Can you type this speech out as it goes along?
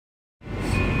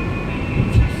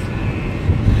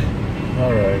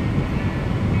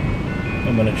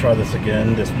I'm gonna try this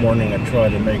again. This morning I tried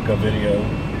to make a video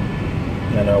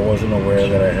and I wasn't aware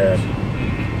that I had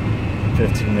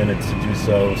 15 minutes to do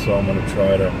so, so I'm gonna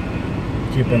try to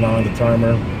keep an eye on the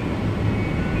timer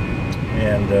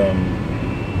and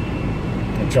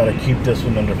try to keep this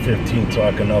one under 15 so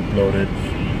I can upload it.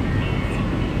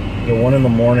 The one in the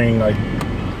morning I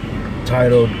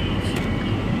titled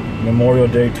Memorial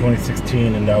Day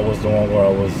 2016, and that was the one where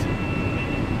I was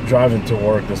driving to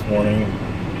work this morning,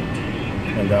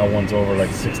 and that one's over like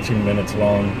 16 minutes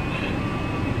long.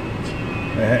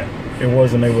 It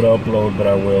wasn't able to upload, but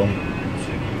I will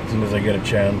as soon as I get a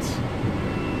chance.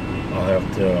 I'll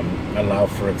have to allow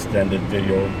for extended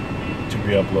video to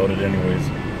be uploaded anyways.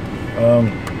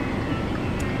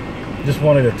 Just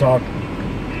wanted to talk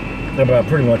about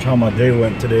pretty much how my day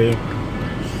went today,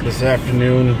 this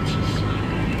afternoon.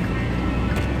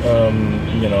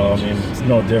 You know, I mean, it's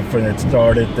no different. It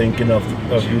started thinking of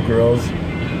you girls.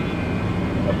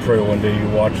 I pray one day you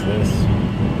watch this.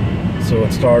 So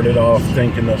it started off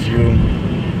thinking of you,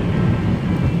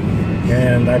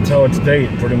 and that's how it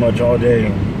stayed pretty much all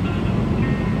day,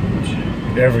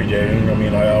 every day. I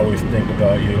mean, I always think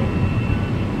about you.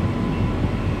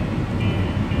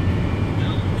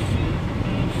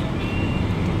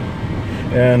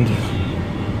 And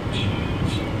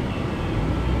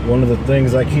one of the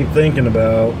things I keep thinking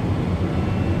about,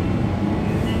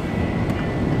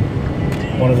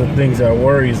 one of the things that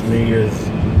worries me is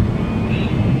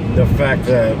the fact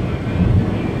that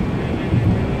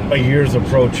a year's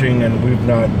approaching and we've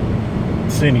not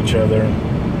seen each other.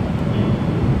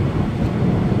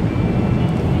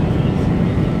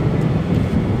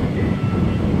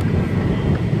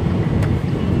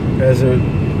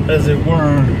 As it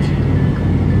were,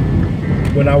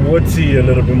 when I would see you a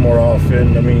little bit more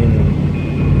often, I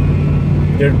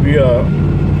mean, there'd be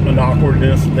an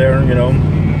awkwardness there, you know.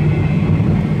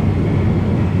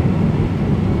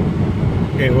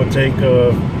 It would take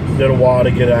a little while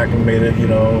to get acclimated, you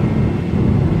know.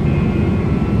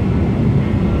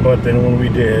 But then when we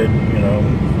did, you know,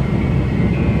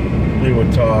 we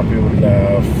would talk, we would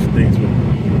laugh, things would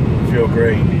feel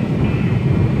great.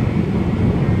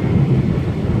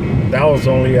 That was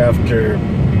only after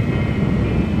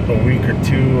a week or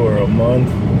two or a month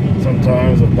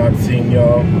sometimes of not seeing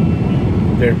y'all.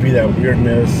 There'd be that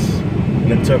weirdness,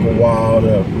 and it took a while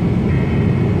to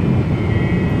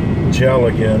gel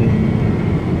again.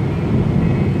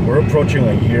 We're approaching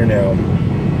a year now.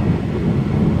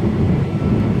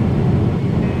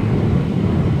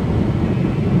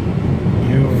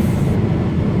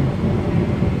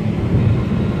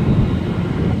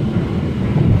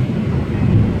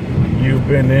 You've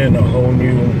been in a whole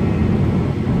new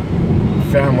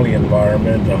family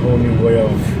environment, a whole new way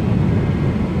of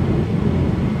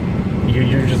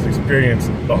you just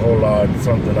experienced a whole lot,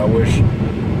 something I wish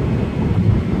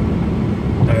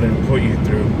I didn't put you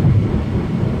through.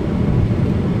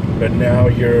 But now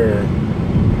you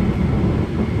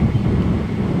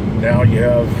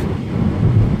have,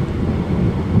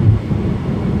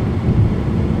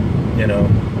 you know,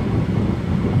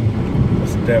 a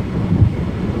step,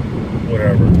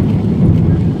 whatever.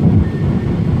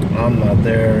 I'm not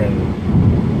there, and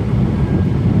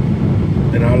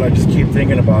all I just keep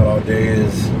thinking about all day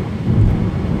is,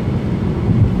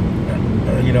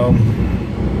 you know,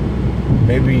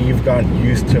 maybe you've gotten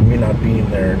used to me not being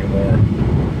there anymore.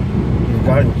 You've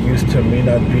gotten used to me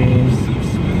not being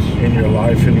in your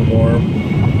life anymore.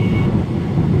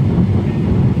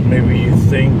 Maybe you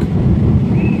think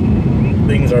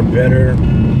things are better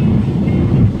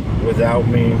without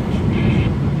me.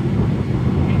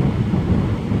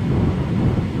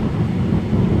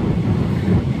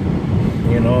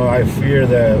 You know, I fear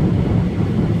that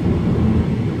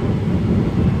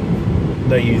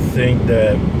you think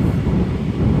that,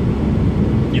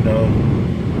 you know,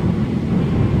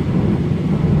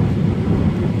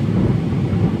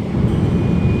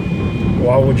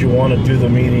 why would you want to do the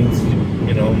meetings?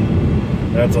 You know,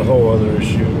 that's a whole other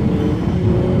issue.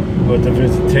 But the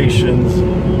visitations,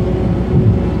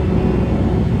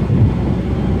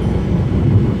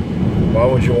 why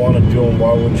would you want to do them?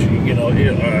 Why would you, you know,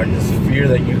 I just fear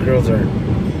that you girls are,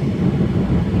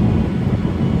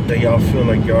 that y'all feel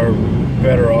like y'all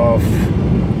better off.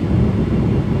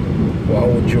 Why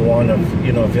would you want to,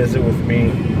 you know, visit with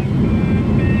me?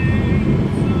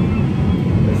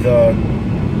 The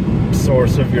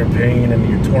source of your pain and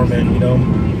your torment, you know?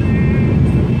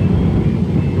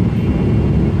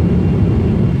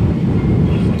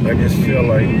 I just feel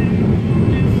like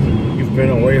you've been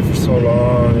away for so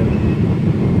long, and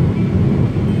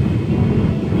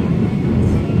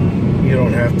you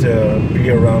don't have to be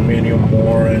around me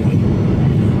anymore, and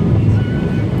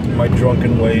my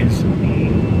drunken ways.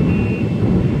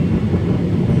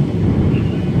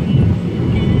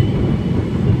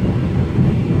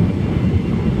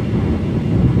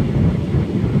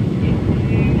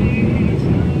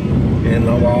 And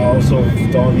I also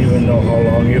don't even know how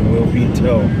long it will be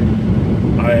till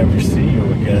I ever see you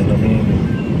again. I mean,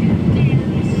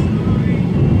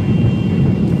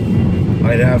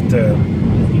 I'd have to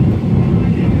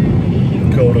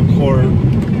go to court,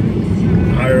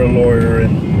 hire a lawyer,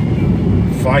 and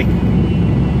fight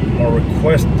or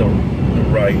request the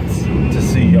rights to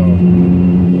see y'all.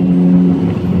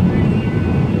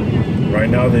 Right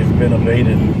now they've been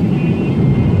evaded.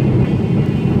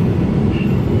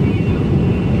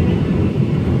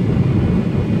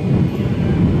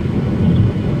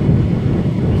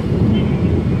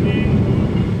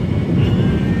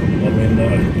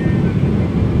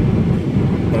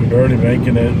 I'm barely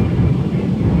making it,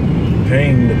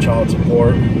 paying the child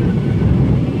support,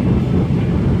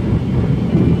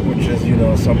 which is, you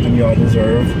know, something y'all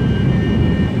deserve,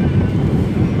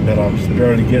 that I'm just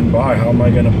barely getting by. How am I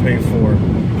going to pay for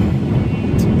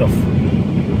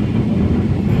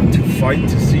to fight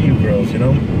to see you girls, you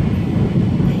know?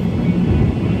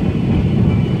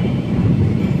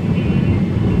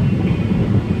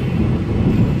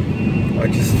 I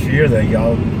just fear that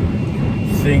y'all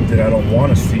think that I don't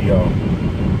want to see y'all,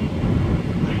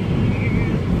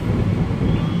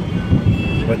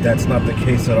 but that's not the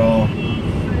case at all.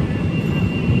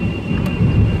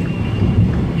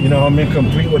 You know, I'm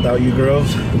incomplete without you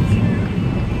girls,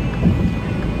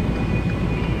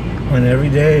 and every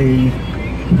day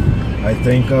I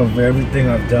think of everything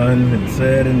I've done and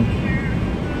said, and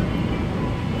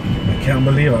I can't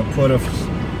believe I put us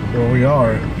where we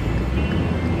are.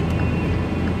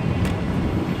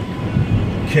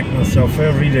 Kick myself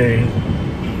every day.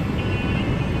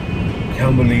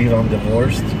 Can't believe I'm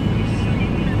divorced.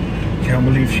 Can't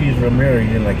believe she's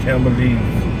remarried, and I can't believe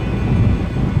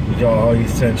y'all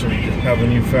essentially just have a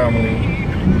new family.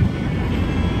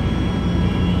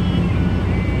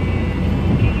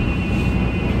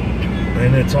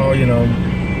 And it's all, you know,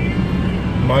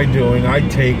 my doing. I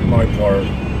take my part.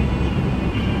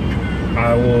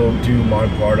 I will do my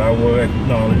part. I will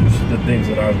acknowledge the things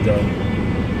that I've done.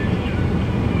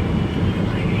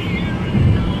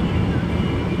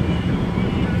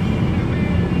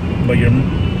 But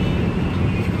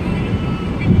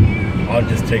I'll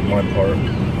just take my part.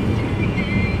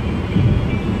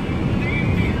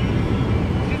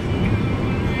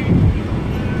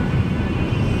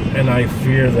 And I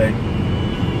fear that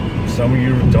some of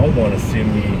you don't want to see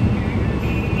me.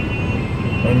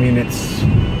 I mean,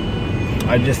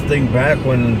 I just think back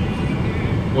when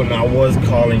I was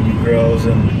calling you girls,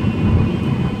 and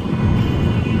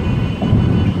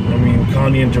I mean,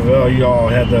 Connie and Javelle, y'all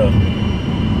had the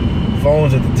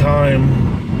phones at the time.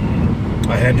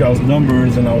 I had y'all's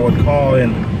numbers, and I would call,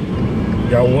 and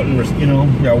y'all wouldn't, you know,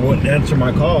 y'all wouldn't answer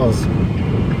my calls.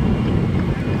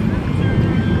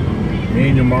 Me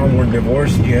and your mom weren't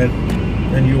divorced yet,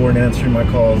 and you weren't answering my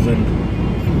calls, and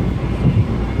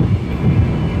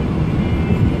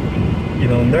you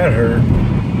know, and that hurt.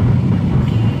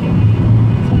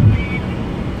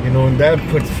 You know, and that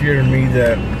puts fear in me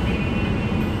that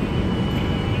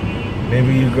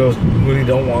maybe you girls really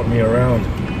don't want me around.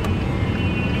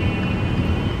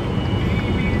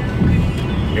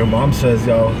 Your mom says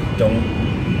y'all don't.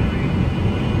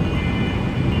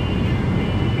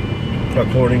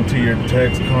 According to your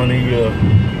text, Connie, you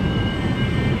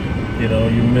know,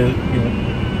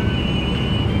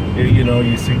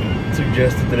 you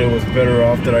suggested that it was better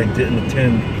off that I didn't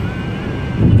attend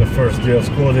the first day of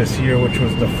school this year, which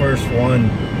was the first one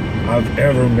I've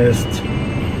ever missed.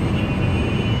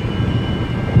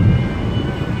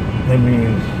 I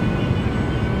mean,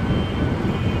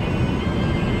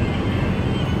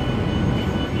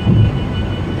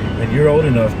 and you're old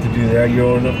enough to do that. You're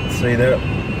old enough to say that.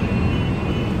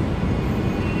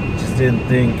 Just didn't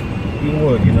think you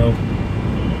would, you know.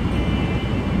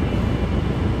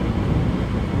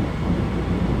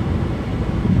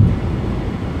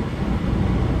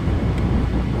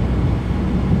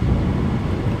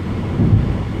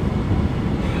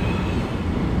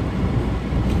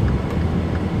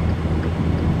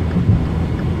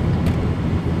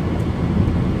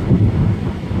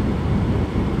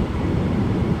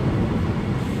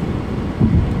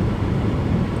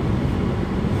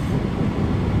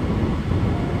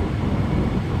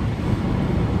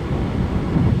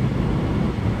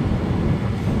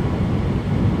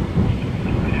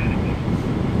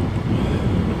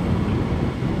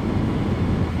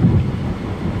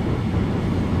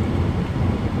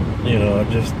 You know,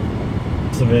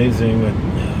 it's amazing that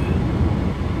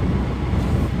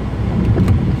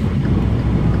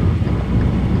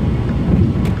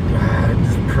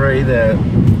pray that,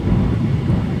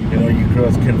 you know, you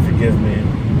girls can forgive me.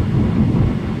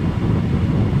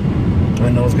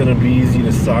 I know it's gonna be easy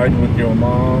to side with your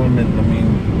mom, and I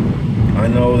mean, I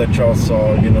know that y'all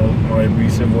saw, you know, my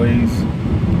abusive ways,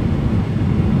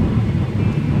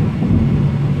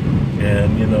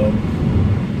 and you know,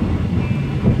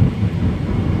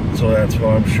 so that's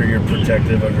why I'm sure you're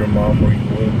protective of your mom, or you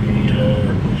will be, you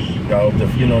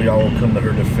know, or y'all will come to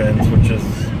her defense, which is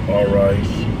all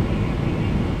right.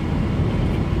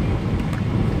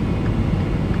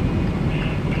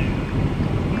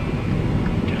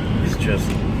 It's just,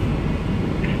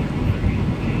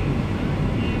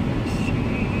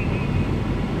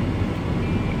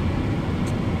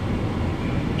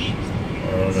 I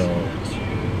don't know.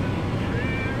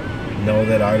 Know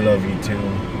that I love you too.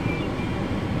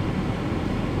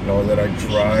 Know that I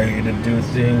try to do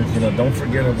things, you know, don't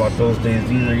forget about those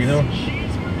days either, you know?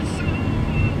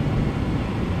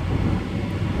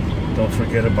 Don't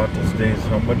forget about those days,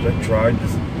 how much I tried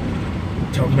just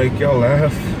to make y'all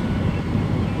laugh.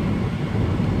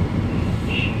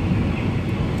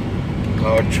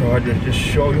 How I tried to just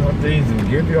show y'all things and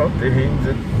give y'all things,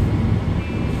 and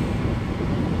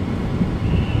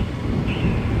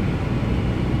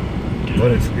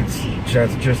but it's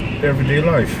just everyday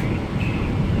life.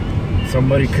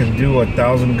 Somebody can do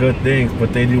 1,000 good things,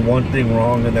 but they do one thing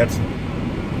wrong, and that's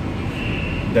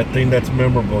that thing that's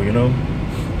memorable, you know?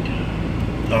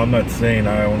 I'm not saying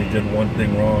I only did one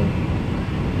thing wrong,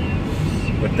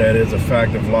 but that is a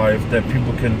fact of life, that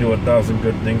people can do 1,000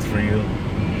 good things for you,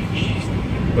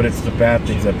 but it's the bad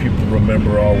things that people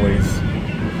remember always.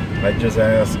 I just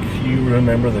ask you,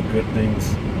 remember the good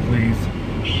things, please,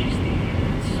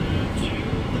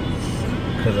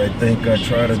 because I think I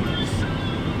try to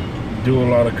do a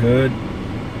lot of good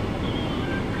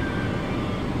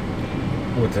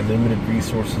with the limited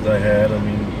resources I had. I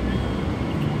mean,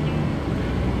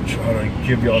 try to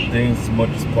give y'all things as much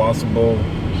as possible.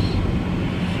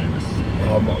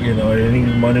 You know, any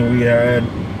money we had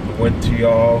went to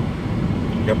y'all.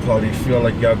 Y'all probably feel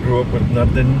like y'all grew up with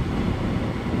nothing.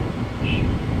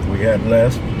 We had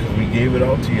less because we gave it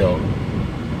all to y'all.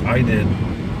 I did,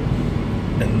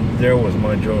 and there was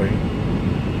my joy.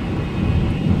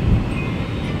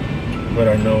 But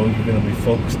I know you're going to be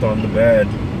focused on the bad.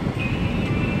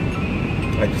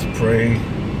 I just pray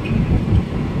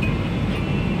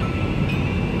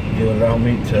you allow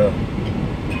me to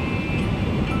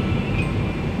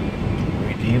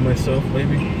redeem myself,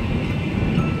 maybe.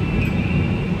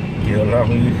 You allow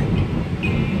me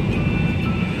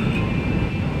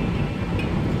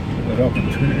an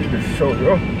opportunity to show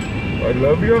you I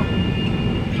love you,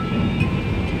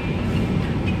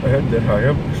 and that I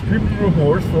am extremely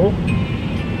remorseful.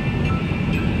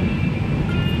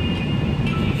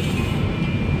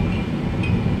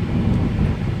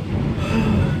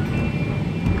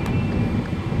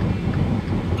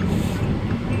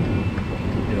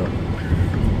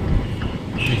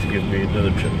 Please give me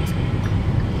another chance.